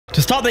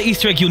start the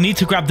Easter egg, you'll need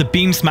to grab the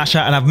beam smasher,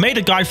 and I've made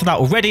a guide for that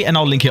already and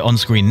I'll link it on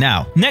screen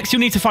now. Next, you'll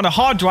need to find a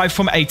hard drive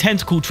from a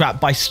tentacle trap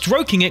by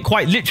stroking it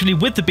quite literally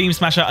with the beam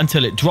smasher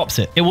until it drops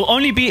it. It will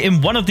only be in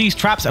one of these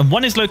traps, and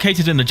one is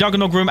located in the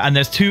Juggernog room and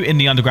there's 2 in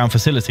the underground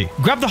facility.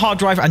 Grab the hard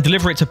drive and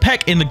deliver it to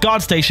Peck in the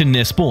guard station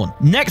near spawn.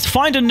 Next,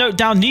 find and note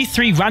down these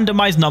 3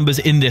 randomized numbers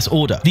in this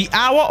order: the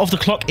hour of the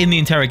clock in the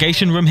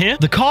interrogation room here,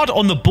 the card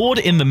on the board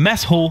in the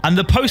mess hall, and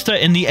the poster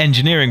in the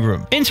engineering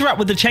room. Interact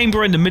with the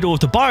chamber in the middle of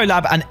the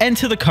biolab and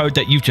enter the code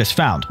that you've just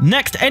found.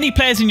 Next, any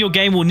players in your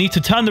game will need to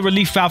turn the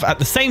relief valve at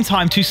the same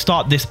time to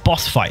start this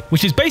boss fight,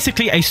 which is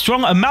basically a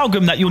strong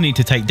amalgam that you'll need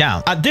to take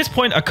down. At this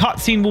point, a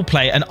cutscene will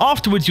play, and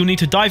afterwards you'll need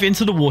to dive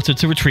into the water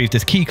to retrieve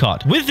this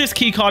keycard. With this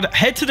keycard,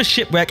 head to the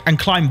shipwreck and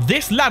climb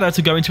this ladder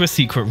to go into a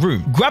secret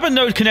room. Grab a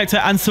node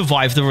connector and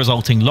survive the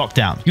resulting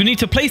lockdown. You need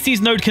to place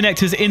these node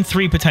connectors in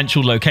 3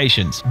 potential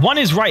locations. One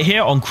is right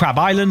here on Crab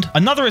Island,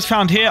 another is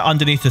found here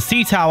underneath the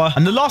sea tower,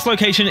 and the last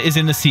location is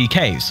in the sea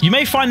caves. You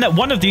may find that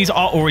one of these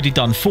are already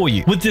done for you.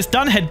 With this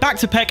done, head back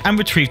to Peck and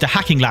retrieve the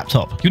hacking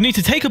laptop. You'll need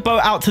to take a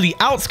boat out to the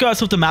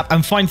outskirts of the map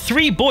and find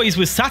 3 boys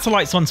with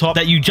satellites on top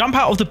that you jump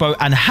out of the boat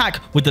and hack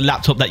with the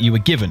laptop that you were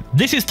given.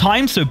 This is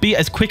timed, so be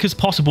as quick as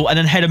possible and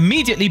then head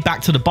immediately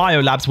back to the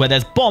biolabs where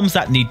there's bombs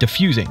that need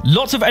defusing.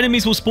 Lots of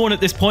enemies will spawn at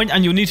this point,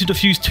 and you'll need to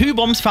defuse 2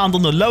 bombs found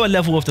on the lower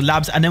level of the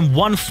labs and then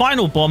 1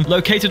 final bomb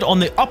located on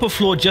the upper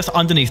floor just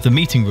underneath the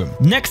meeting room.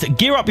 Next,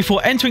 gear up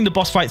before entering the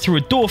boss fight through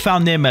a door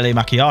found near Melee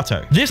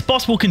Macchiato. This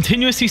boss will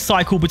continuously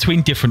cycle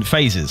between different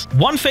phases.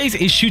 One phase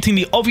is shooting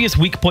the obvious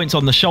weak points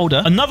on the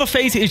shoulder. Another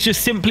phase is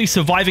just simply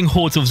surviving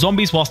hordes of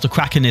zombies whilst the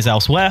Kraken is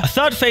elsewhere. A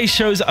third phase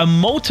shows a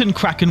molten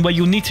Kraken where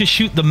you'll need to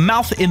shoot the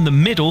mouth in the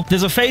middle.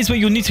 There's a phase where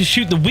you'll need to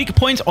shoot the weak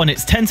point on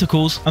its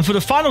tentacles. And for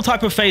the final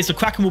type of phase, the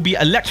Kraken will be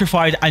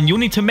electrified, and you'll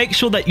need to make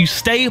sure that you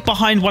stay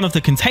behind one of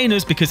the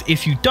containers, because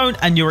if you don't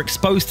and you're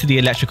exposed to the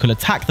electrical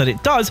attack that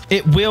it does,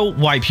 it will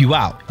wipe you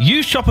out.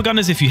 Use chopper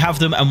gunners if you have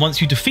them, and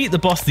once you defeat the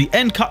boss, the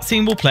end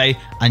cutscene will play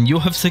and you'll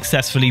have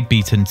successfully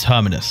beaten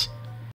Terminus.